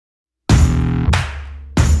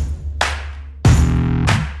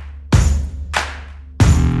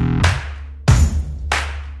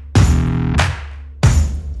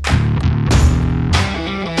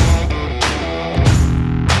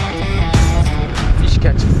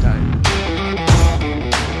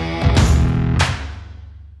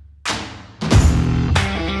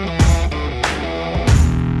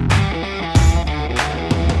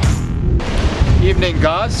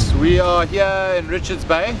We are here in Richards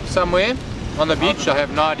Bay, somewhere on the beach. I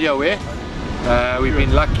have no idea where. We've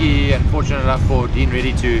been lucky and fortunate enough for Dean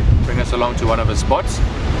Reddy to bring us along to one of his spots.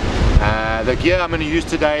 The gear I'm going to use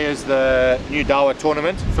today is the new Dawa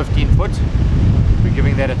Tournament, 15 foot. We're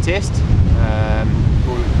giving that a test.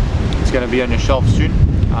 It's going to be on your shelf soon.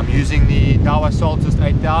 I'm using the Dawa Saltwater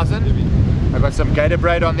 8000. I've got some gator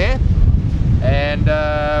braid on there. And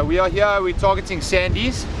we are here, we're targeting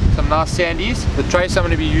sandies, some nice sandies. The trace I'm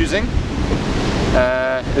going to be using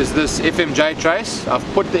is this FMJ trace. I've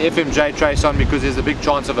put the FMJ trace on because there's a big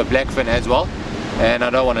chance of a blackfin as well, and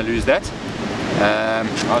I don't want to lose that.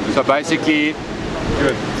 So basically,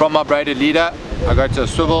 from my braided leader, I go to a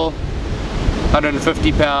swivel,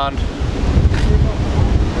 150 pound,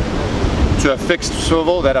 to a fixed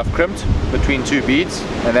swivel that I've crimped between two beads,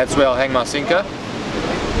 and that's where I'll hang my sinker.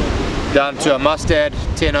 Down to a mustard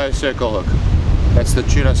 10-0 circle hook. That's the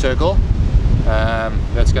tuna circle.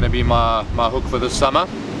 That's going to be my hook for this summer.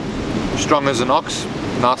 Strong as an ox,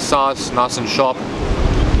 nice size, nice and sharp.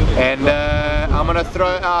 And I'm going to throw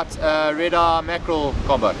out a red-eye mackerel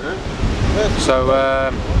combo. So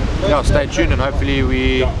yeah, stay tuned and hopefully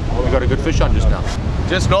we got a good fish on just now.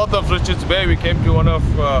 Just north of Richards Bay, we came to one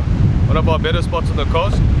of our better spots on the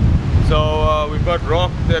coast. So we've got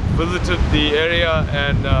Rock that visited the area,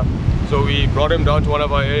 and so we brought him down to one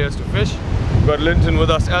of our areas to fish. We've got Linton with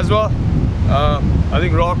us as well. I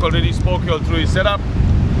think Rock already spoke you all through his setup.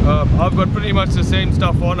 I've got pretty much the same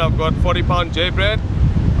stuff on. I've got 40 pound J braid.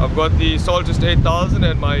 I've got the Saltwater 8000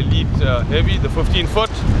 and my Elite Heavy, the 15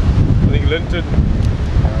 foot. I think Linton.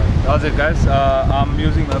 How's it, guys? I'm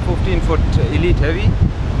using a 15 foot Elite Heavy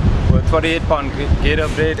with 48 pound gator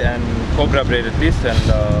braid and cobra braid at least, and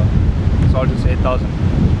Saltwater 8000.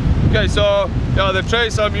 Okay, so yeah, the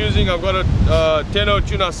trace I'm using, I've got a 10-0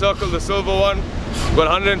 tuna circle, the silver one. I've got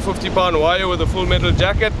 150 pound wire with a full metal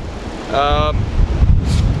jacket. The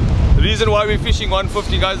reason why we're fishing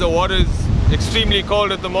 150, guys, the water is extremely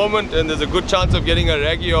cold at the moment, and there's a good chance of getting a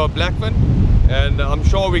raggy or a blackfin. And I'm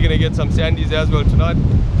sure we're going to get some sandies as well tonight.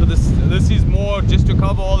 So this is more just to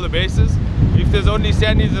cover all the bases. If there's only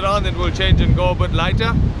sandies around, then we'll change and go a bit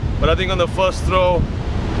lighter. But I think on the first throw,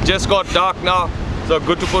 just got dark now. So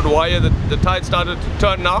good to put wire. The tide started to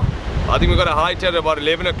turn now. I think we've got a high tide about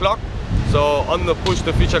 11 o'clock. So on the push,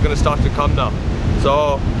 the fish are going to start to come now.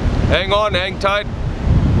 So hang on, hang tight.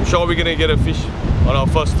 I'm sure we're going to get a fish on our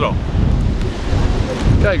first throw.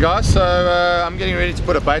 Okay guys, so I'm getting ready to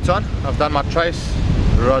put a bait on. I've done my trace,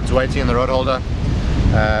 the rod's waiting in the rod holder.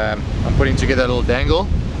 I'm putting together a little dangle.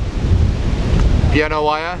 Piano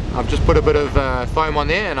wire, I've just put a bit of foam on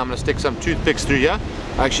there, and I'm going to stick some toothpicks through here.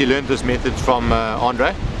 I actually learned this method from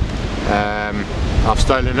Andre. I've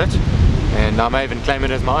stolen it, and I may even claim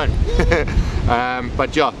it as my own.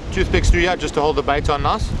 But yeah, toothpicks through here just to hold the bait on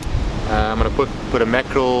nice. I'm going to put a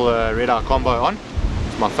mackerel red-eye combo on.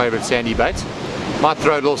 It's my favourite sandy bait. Might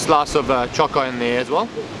throw a little slice of choco in there as well,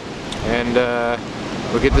 and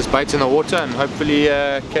we'll get this bait in the water and hopefully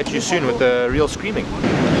catch you soon with the real screaming.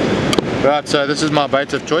 Right, so this is my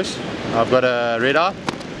bait of choice. I've got a red eye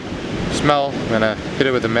smell. I'm gonna hit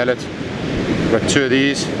it with a mallet. I've got two of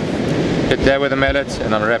these, hit that with a mallet,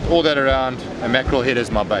 and I'm gonna wrap all that around a mackerel head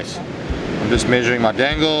as my base. I'm just measuring my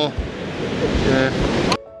dangle.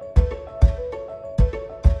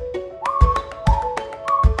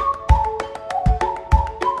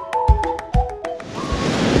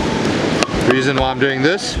 The reason why I'm doing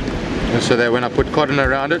this is so that when I put cotton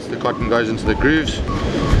around it, the cotton goes into the grooves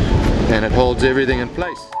and it holds everything in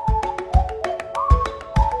place.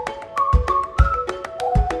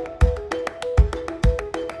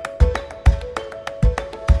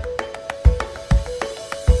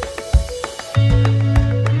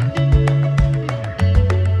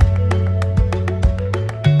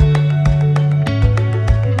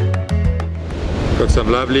 Got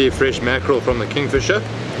some lovely fresh mackerel from the Kingfisher.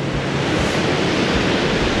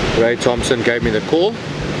 Ray Thompson gave me the call,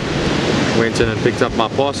 went in and picked up my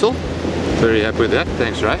parcel. Very happy with that,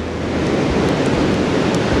 thanks Ray.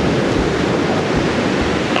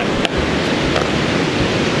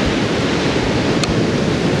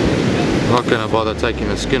 Not going to bother taking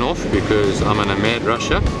the skin off because I'm in a mad rush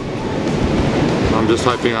here. I'm just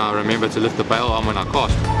hoping I remember to lift the bail arm when I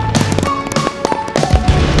cast.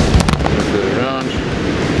 Lift it around.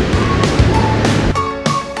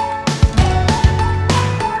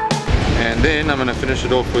 And then I'm going to finish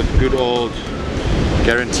it off with good old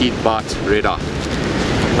guaranteed bite red eye.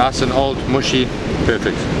 Nice and old, mushy,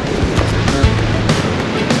 perfect.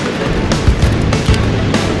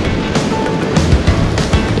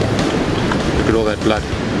 Look at all that blood.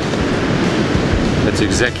 That's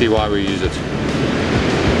exactly why we use it.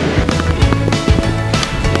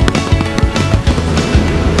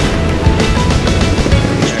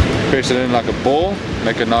 Press it in like a ball,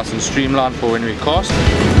 make it nice and streamlined for when we cast.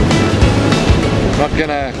 Not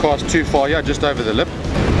gonna cast too far here, just over the lip.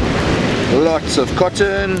 Lots of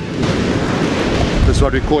cotton. This is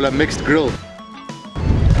what we call a mixed grill.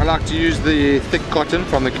 I like to use the thick cotton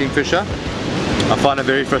from the Kingfisher. I find it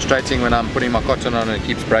very frustrating when I'm putting my cotton on and it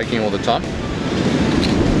keeps breaking all the time.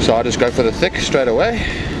 So I just go for the thick straight away,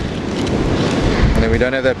 and then we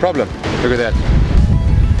don't have that problem. Look at that.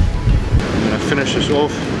 I'm going to finish this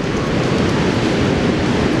off.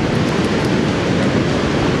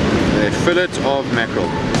 A fillet of mackerel.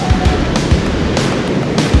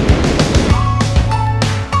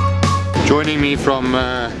 Joining me from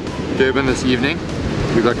Durban this evening,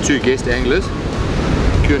 we've got two guest anglers,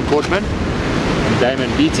 Kuhn Kortman and Damon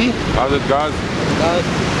Beatty. How's it, guys?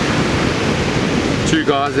 Two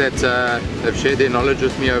guys that have shared their knowledge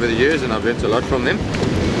with me over the years, and I've learned a lot from them.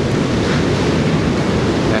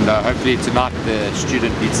 And hopefully tonight the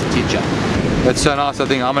student beats the teacher. That's so nice. I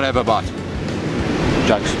think I'm gonna have a bite.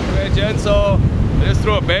 Jokes. Okay, Jen, so I just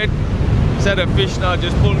threw a bait, set a fish now,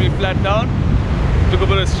 just pulled me flat down, took a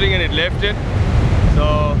bit of string and it left it.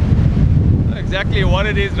 So not exactly what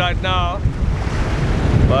it is right now,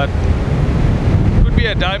 but could be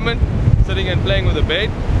a diamond sitting and playing with a bait,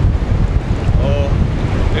 or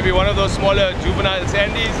maybe one of those smaller juvenile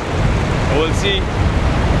sandies. We'll see.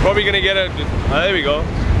 Probably gonna get it. There we go.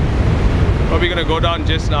 Probably gonna go down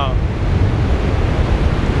just now.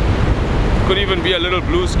 Could even be a little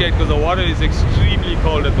blue skate because the water is extremely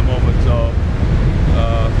cold at the moment. So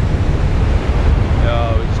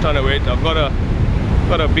yeah, we're just trying to wait. I've got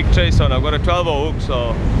a big trace on. I've got a 12-hour hook,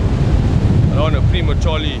 so I don't want to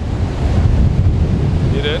prematurely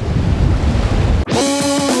hit it.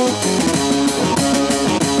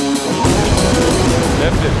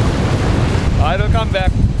 Left it. It'll come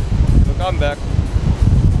back. It'll come back.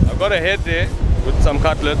 I've got a head there with some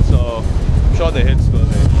cutlets, so I'm sure the head's still there.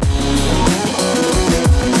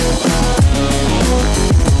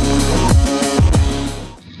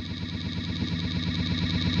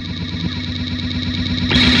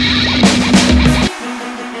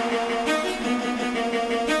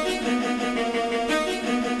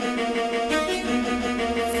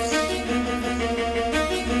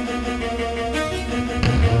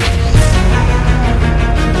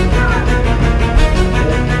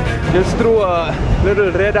 Just threw a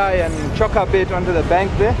little red eye and chocker bait onto the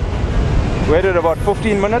bank there. Waited about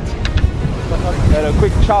 15 minutes. Had a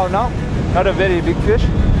quick chow now. Not a very big fish.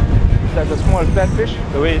 It's like a small flatfish.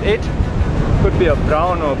 The way it ate. Could be a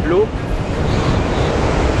brown or blue.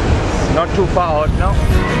 It's not too far out now.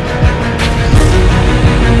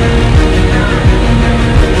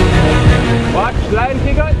 What? Line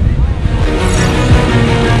figure?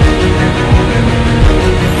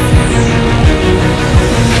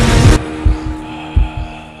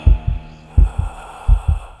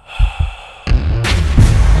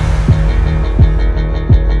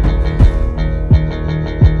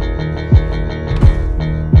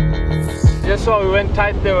 Just so we went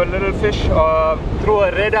tight, there were little fish. Threw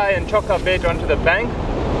a red eye and chocker bait onto the bank.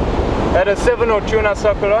 Had a 7/0 tuna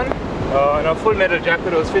circle on. And a full metal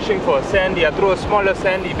jacket. I was fishing for a sandy. I threw a smaller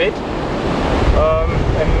sandy bait.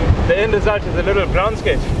 And the end result is a little brown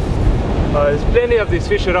skate. There's plenty of these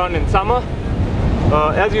fish around in summer.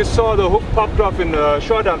 As you saw, the hook popped off in the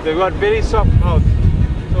shore dump. They got very soft mouth.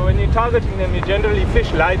 So when you're targeting them, you generally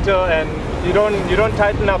fish lighter and you don't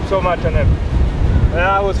tighten up so much on them.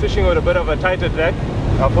 I was fishing with a bit of a tighter drag.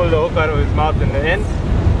 I pulled the hook out of his mouth in the end,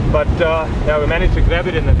 but yeah, we managed to grab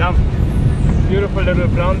it in the dump. Beautiful little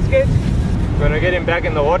brown skate. Gonna get him back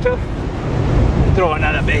in the water. Throw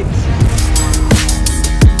another bait.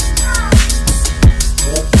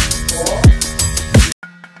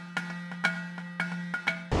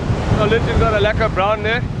 So Linton's got a lacquer brown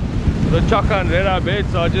there, the chocker and red eye bait,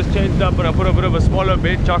 so I just changed up and I put a bit of a smaller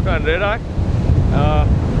bait, chocker and red eye.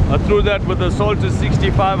 I threw that with the Saltwater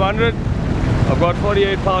 6500. I've got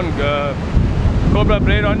 48-pound cobra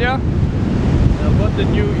braid on here. I've got the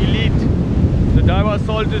new Elite, the Daiwa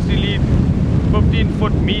Saltwater Elite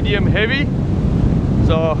 15-foot medium heavy.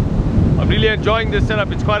 So I'm really enjoying this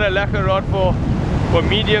setup. It's quite a lacquer rod for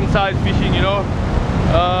medium-sized fishing, you know.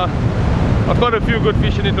 I've got a few good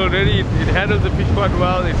fish in it already. It handles the fish quite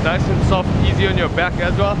well. It's nice and soft, easy on your back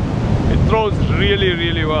as well. It throws really,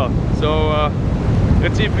 really well. So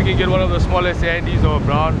let's see if we can get one of the smaller sandies or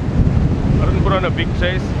brown. I didn't put on a big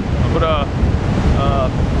trace. I put a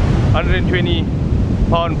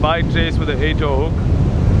 120-pound bite trace with an 8/0 hook.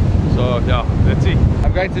 So yeah, let's see.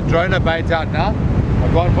 I'm going to drone a bait out now.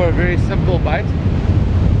 I've gone for a very simple bait.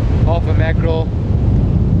 Half a mackerel,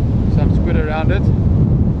 some squid around it.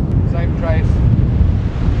 Same trace.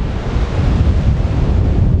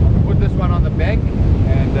 this one on the bank,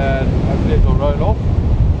 and hopefully it will roll off.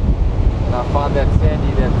 And I found that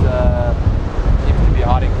sandy that seems to be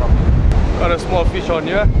hiding from me. Got a small fish on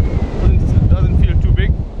here. Doesn't feel too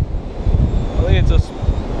big. I think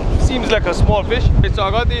seems like a small fish. So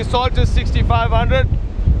I got the Saltwater 6500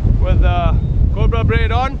 with cobra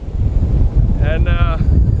braid on, and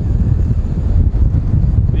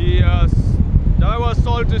the Daiwa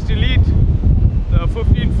Saltwater Elite, the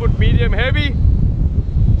 15-foot medium heavy.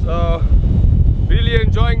 So really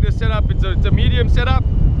enjoying the setup. It's a medium setup,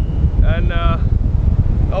 and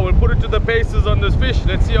I will put it to the paces on this fish.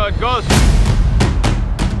 Let's see how it goes.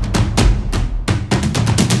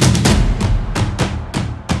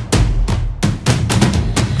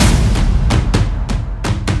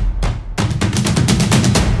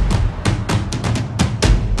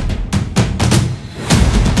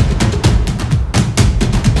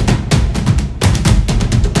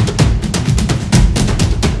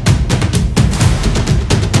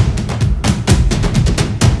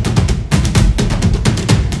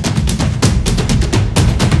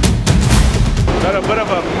 Got a bit of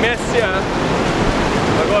a mess here.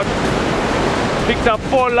 I got picked up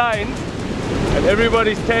 4 lines and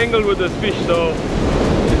everybody's tangled with this fish, so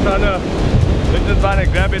we're just trying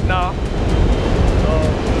to grab it now. So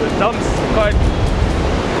the dump's quite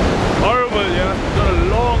horrible, yeah. It's got a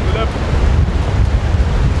long lip,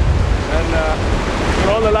 and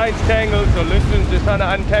got all the lines tangled, so Liston's just trying to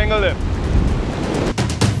untangle them.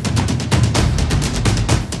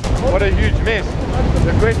 What a huge mess.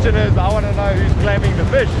 The question is, I want to know who's claiming the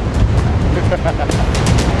fish.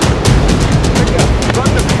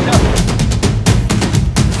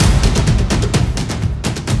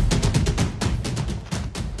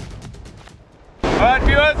 Alright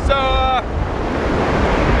viewers, so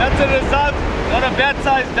that's the result. Not a bad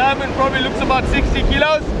sized diamond, probably looks about 60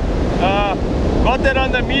 kilos. Got that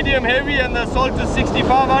on the medium heavy and the Saltwater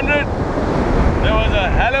 6500. There was a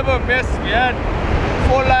hell of a mess. We had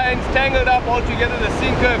 4 lines tangled up all together. The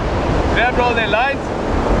sinker grabbed all their lines,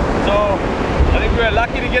 so I think we were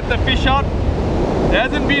lucky to get the fish out. There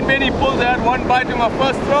hasn't been many pulls. I had 1 bite in my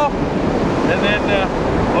first throw, and then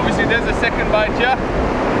obviously there's a second bite here,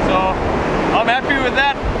 so I'm happy with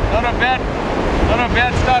that. Not a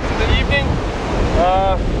bad start to the evening.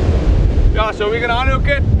 Yeah, so we're gonna unhook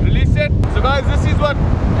it, release it. So guys, this is what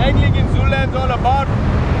angling in Zululand is all about,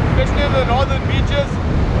 especially in the northern beaches.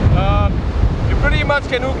 You pretty much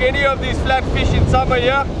can hook any of these flat fish in summer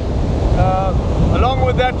here. Along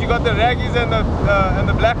with that, you got the raggies and the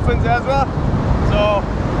blackfins as well. So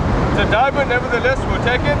it's a diamond, nevertheless, we'll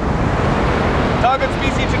take it. Target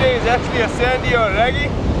species today is actually a sandy or a raggy,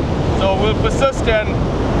 so we'll persist and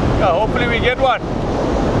hopefully we get one.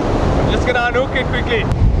 I'm just gonna unhook it quickly.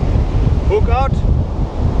 Hook out.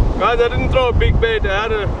 Guys, I didn't throw a big bait.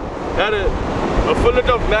 I had a fillet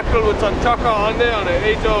of mackerel with some chaka on there on an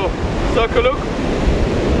 8-0 circle hook.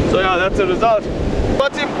 So yeah, that's the result.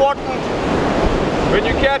 What's important when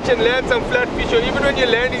you catch and land some flat fish, or even when you're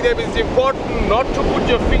landing them, it's important not to put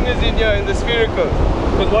your fingers in here in the spherical,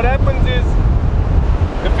 because what happens is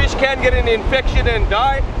the fish can get an infection and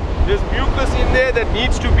die. There's mucus in there that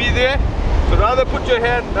needs to be there, so rather put your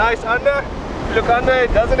hand nice under. If you look under,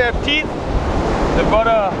 it doesn't have teeth. They've got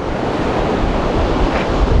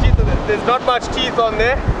there's not much teeth on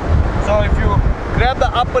there, so if you grab the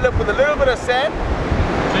upper lip with a little bit of sand,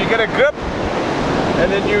 so you get a grip,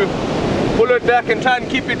 and then you pull it back and try and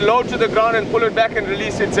keep it low to the ground and pull it back and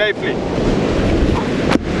release it safely.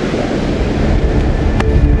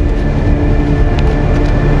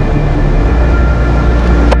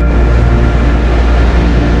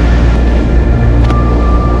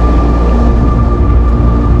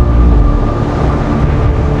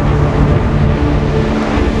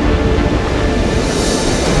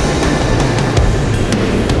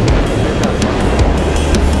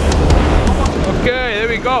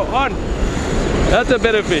 On. That's a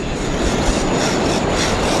better fish.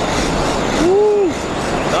 Woo.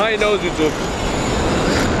 Now he knows it's hooked.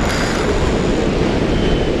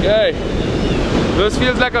 Okay. This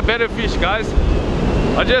feels like a better fish, guys.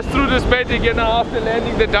 I just threw this bait again now after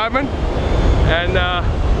landing the diamond, and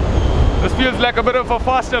this feels like a bit of a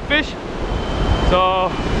faster fish.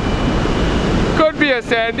 So could be a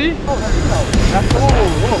sandy. That's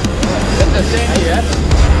a sandy, yeah?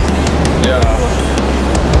 Yeah.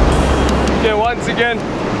 Okay, once again,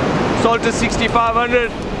 Saltwater 6500,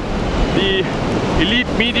 the Elite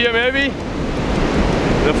Medium Heavy,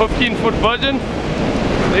 the 15-foot version.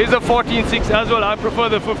 There is a 14.6 as well. I prefer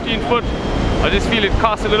the 15-foot. I just feel it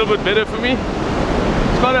casts a little bit better for me.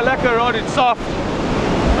 It's got a lacquer rod, it's soft.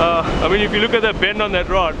 I mean, if you look at the bend on that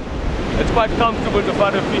rod, It's quite comfortable to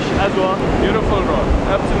fight a fish as well. Beautiful rod,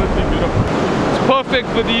 absolutely beautiful. It's perfect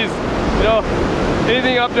for these, you know,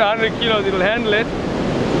 anything up to 100 kilos, it'll handle it.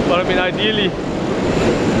 But I mean, ideally,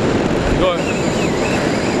 go.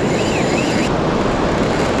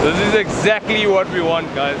 This is exactly what we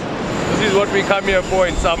want, guys. This is what we come here for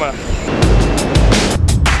in summer.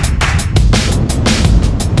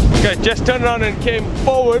 Okay, just turned around and came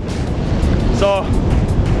forward. So,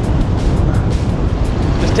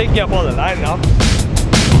 just taking up all the line now.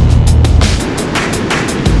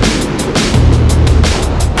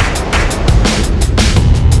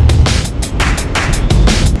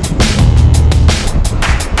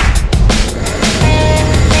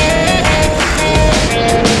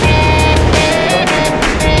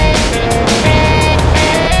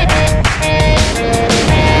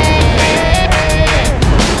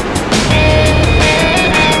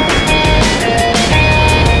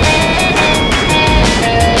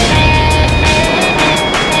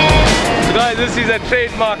 This is a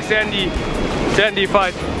trademark sandy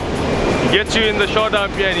fight. He gets you in the short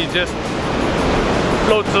arm here and he just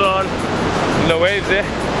floats around in the waves there.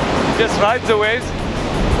 Just rides the waves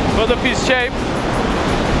for the fish shape.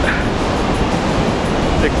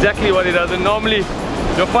 That's exactly what he does. And normally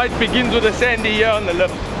your fight begins with a sandy here on the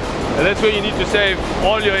lip. And that's where you need to save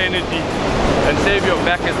all your energy and save your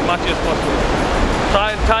back as much as possible.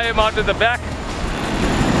 Try and tie him out at the back.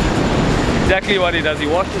 Exactly what he does. He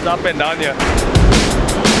washes up and down here.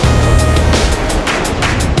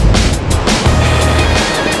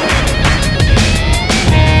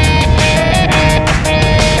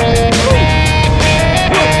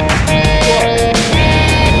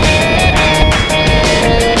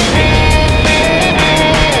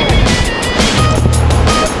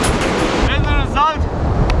 There's the result.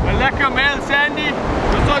 A lekker male sandy.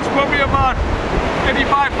 This one's probably about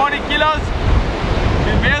 35-40 kilos.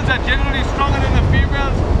 The males are generally stronger than the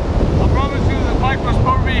females. I promise you the fight was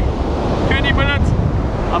probably 20 minutes.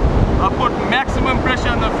 I put maximum pressure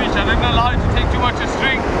on the fish. I didn't allow it to take too much of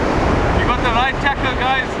string. You got the right tackle,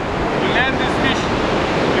 guys. You land this fish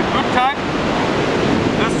in good time.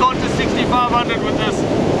 This Salter 6500 with this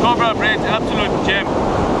Cobra braid's absolute gem.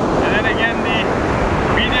 And then again the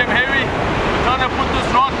medium heavy. We're trying to put this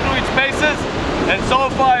rod through its paces, and so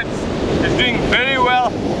far it's doing very well.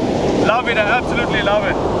 Love it, I absolutely love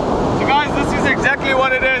it. So guys, this is exactly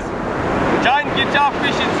what it is. Giant guitar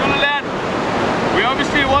fish in Zululand. We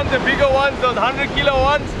obviously want the bigger ones, those 100 kilo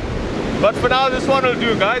ones. But for now, this one will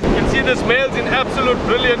do, guys. You can see this male's in absolute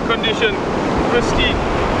brilliant condition. Pristine.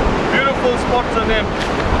 Beautiful spots on them.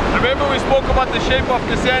 Remember we spoke about the shape of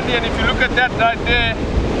the sandy, and if you look at that right there,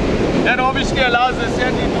 that obviously allows the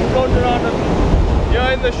sandy to float around here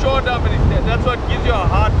in the short arm, and that's what gives you a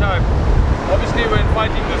hard time. Obviously when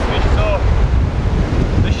fighting this fish. So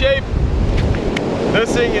the shape,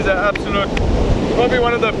 this thing is an absolute, probably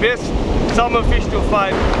one of the best summer fish to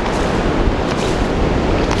fight.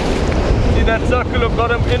 See that circle of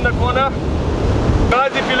got him in the corner?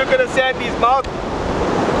 Guys, if you look at a sandy's mouth,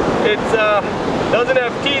 it doesn't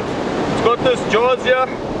have teeth. It's got this jaws here,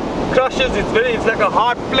 crushes, it's like a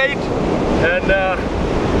hard plate. And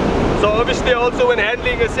so obviously also when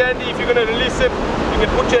handling a sandy, if you're going to release it, you can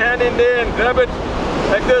put your hand in there and grab it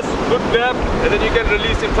like this, good grab, and then you can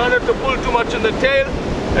release it. Try not to pull too much in the tail,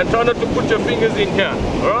 and try not to put your fingers in here.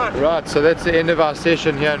 Alright? Right, so that's the end of our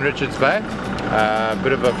session here in Richards Bay.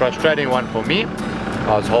 Bit of a frustrating one for me.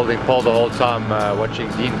 I was holding pole the whole time watching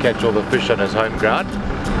Dean catch all the fish on his home ground.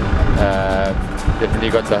 Definitely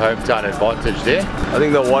got the hometown advantage there. I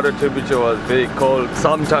think the water temperature was very cold.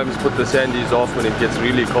 Sometimes put the sandies off when it gets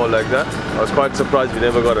really cold like that. I was quite surprised we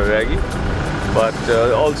never got a raggy. But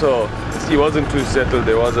also, he wasn't too settled.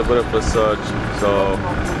 There was a bit of a surge. So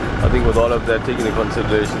I think with all of that taken into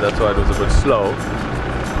consideration, that's why it was a bit slow.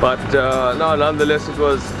 But no, nonetheless, it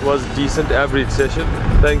was decent, average session.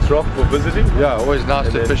 Thanks, Rock, for visiting. Yeah, always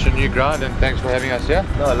nice to fish a new ground, and thanks for having us here.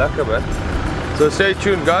 No, lekker, man. So stay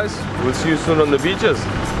tuned, guys. We'll see you soon on the beaches.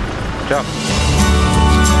 Ciao.